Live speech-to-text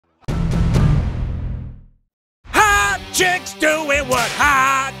chicks doing what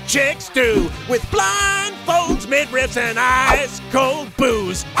hot chicks do, with blindfolds, midriffs, and ice-cold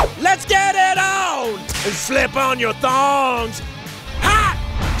booze. Let's get it on and slip on your thongs. Hot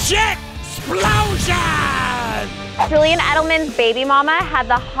chick explosion! Julian Edelman's baby mama had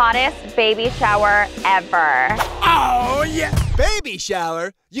the hottest baby shower ever. Oh, yeah. Baby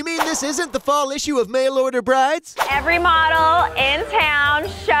shower? You mean this isn't the fall issue of Mail Order Brides? Every model in town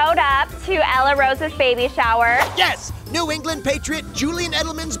showed up to Ella Rose's baby shower. Yes! New England patriot Julian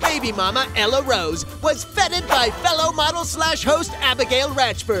Edelman's baby mama, Ella Rose, was feted by fellow model/host Abigail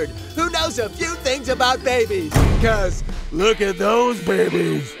Ratchford, who knows a few things about babies. 'Cause look at those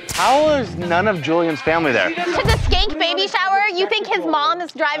babies. How is none of Julian's family there? To the skank baby shower? You think his mom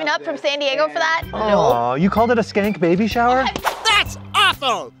is driving up from San Diego for that? Oh, you called it a skank baby shower? That's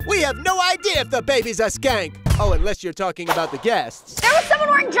awful! We have no idea if the baby's a skank. Oh, unless you're talking about the guests. There was someone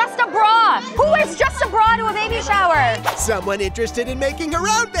wearing just a bra. Who wears just a bra to a baby shower? Someone interested in making her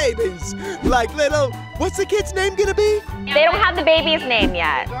own babies. Like little, what's the kid's name gonna be? They don't have the baby's name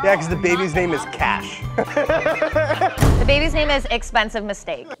yet. Yeah, because the baby's name is Cash. The baby's name is Expensive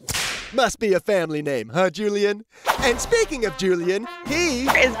Mistake. Must be a family name, huh, Julian? And speaking of Julian, he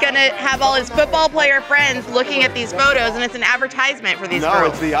is gonna have all his football player friends looking at these photos, and it's an advertisement for these No,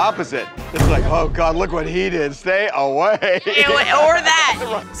 girls. it's the opposite. It's like, oh God, look what he did. Stay away. Or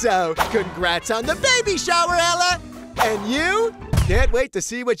that. So, congrats on the baby shower, Ella! And you? Can't wait to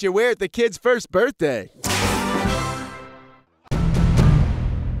see what you wear at the kid's first birthday.